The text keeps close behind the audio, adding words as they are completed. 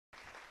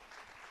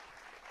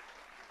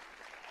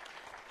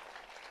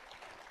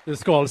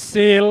It's called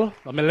Sail,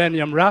 a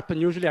Millenium Rap, and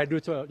usually I do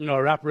it to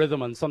a rap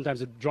rhythm and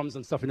sometimes with drums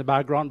and stuff in the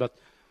background, but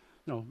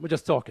we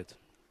just talk it.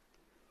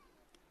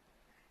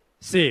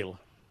 Sail.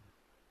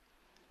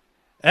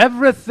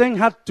 Everything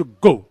had to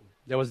go.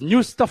 There was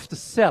new stuff to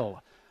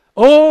sell,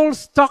 old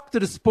stock to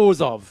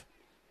dispose of.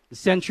 The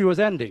century was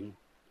ending.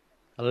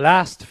 A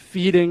last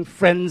feeding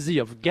frenzy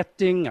of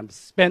getting and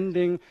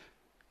spending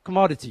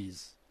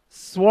commodities,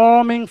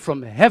 swarming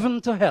from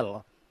heaven to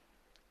hell.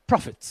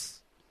 Profits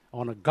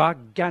on a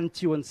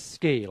gargantuan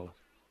scale.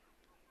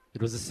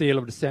 It was the sale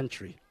of the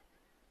century,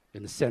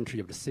 in the century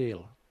of the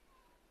sale.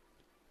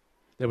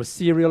 There were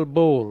cereal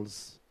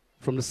bowls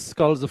from the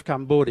skulls of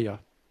Cambodia,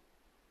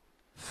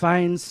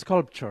 fine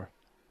sculpture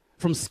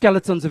from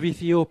skeletons of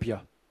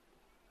Ethiopia,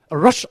 a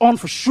rush on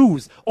for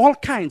shoes, all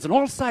kinds and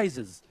all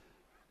sizes,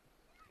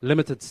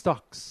 limited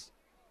stocks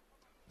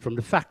from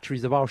the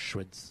factories of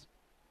Auschwitz.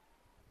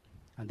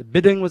 And the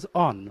bidding was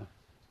on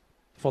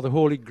for the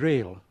Holy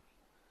Grail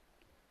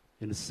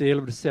in the sale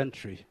of the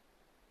century,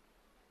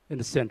 in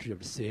the century of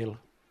the sale.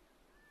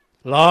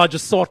 Large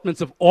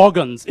assortments of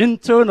organs,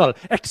 internal,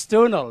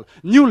 external,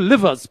 new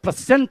livers,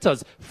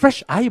 placentas,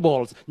 fresh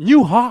eyeballs,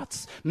 new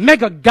hearts,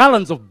 mega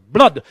gallons of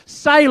blood,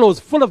 silos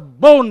full of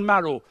bone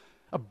marrow,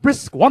 a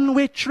brisk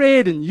one-way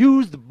trade in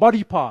used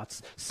body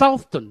parts,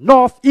 south to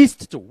north,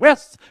 east to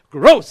west,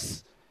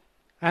 gross,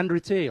 and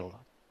retail.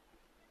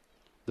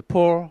 The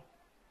poor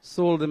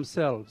sold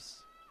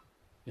themselves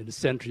in the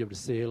century of the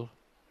sale.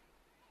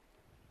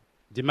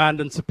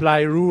 Demand and supply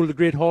ruled the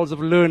great halls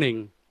of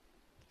learning.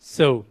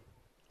 So,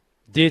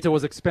 data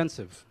was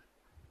expensive.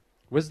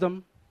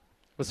 Wisdom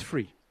was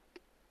free.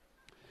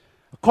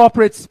 A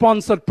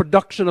corporate-sponsored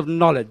production of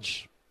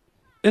knowledge.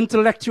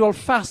 Intellectual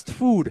fast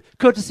food,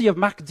 courtesy of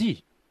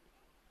MacD.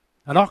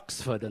 And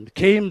Oxford and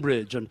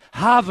Cambridge and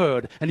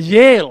Harvard and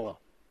Yale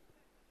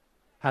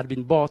had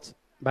been bought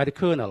by the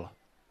colonel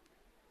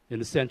in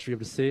the century of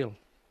the sale.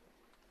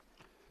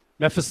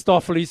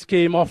 Mephistopheles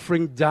came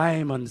offering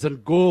diamonds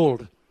and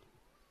gold,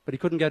 but he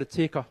couldn't get a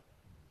taker.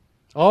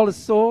 All his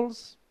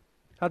souls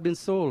had been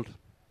sold.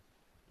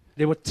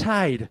 They were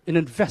tied in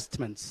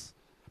investments,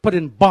 put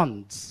in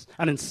bonds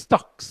and in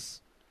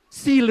stocks,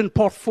 sealed in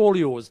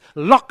portfolios,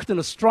 locked in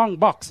a strong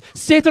box.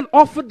 Satan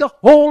offered the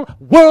whole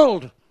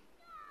world,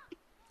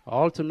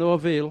 all to no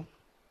avail.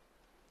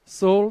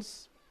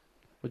 Souls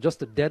were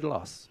just a dead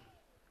loss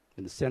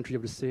in the century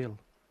of the sale.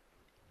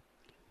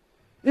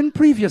 In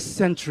previous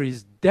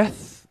centuries,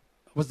 death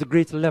was the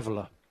great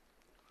leveler,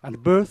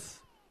 and birth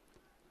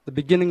the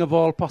beginning of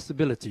all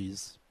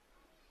possibilities.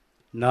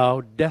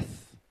 Now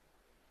death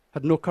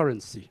had no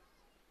currency,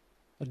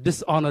 a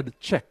dishonored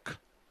check,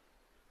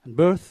 and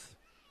birth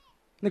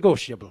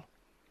negotiable,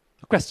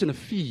 a question of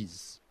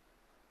fees.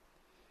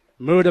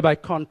 Murder by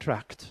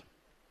contract,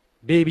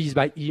 babies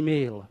by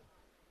email.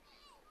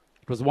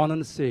 It was one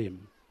and the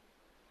same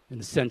in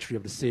the century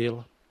of the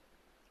sale.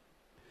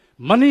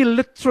 Money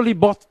literally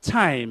bought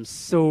time,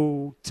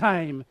 so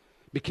time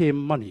became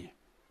money.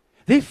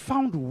 They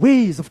found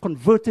ways of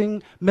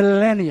converting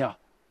millennia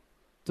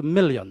to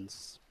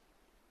millions.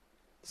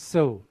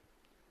 So,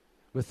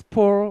 with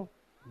poor,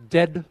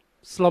 dead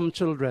slum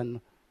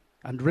children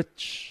and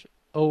rich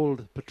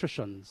old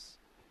patricians,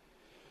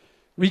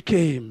 we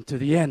came to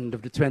the end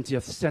of the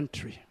 20th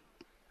century.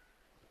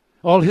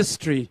 All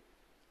history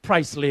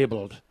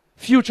price-labeled,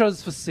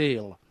 futures for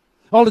sale.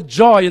 All the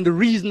joy and the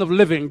reason of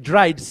living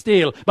dried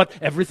stale, but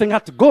everything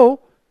had to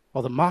go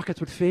or the market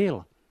would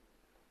fail.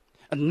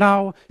 And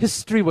now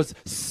history was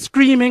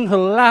screaming her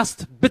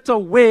last bitter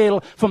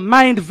wail for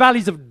mined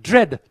valleys of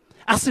dread,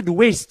 acid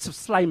wastes of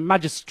sly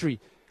magistry,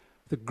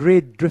 the grey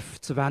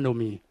drifts of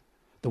anomie,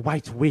 the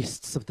white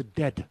wastes of the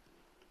dead,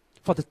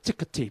 for the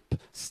ticker tape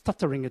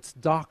stuttering its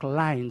dark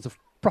lines of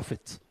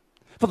profit,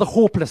 for the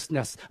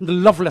hopelessness and the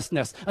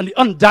lovelessness and the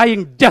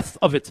undying death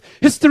of it.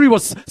 History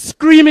was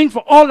screaming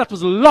for all that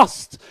was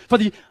lost, for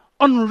the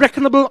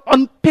unreckonable,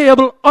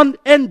 unpayable,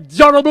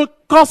 unendurable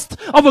cost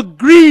of a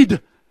greed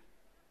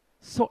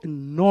so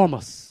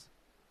enormous,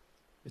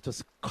 it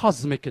was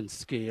cosmic in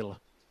scale,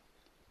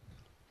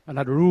 and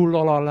had ruled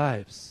all our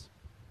lives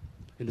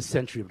in the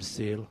century of the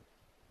sale.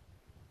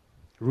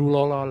 Rule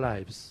all our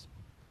lives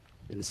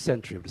in the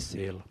century of the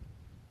sale.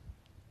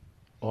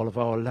 All of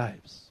our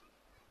lives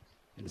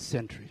in the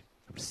century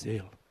of the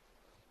sale.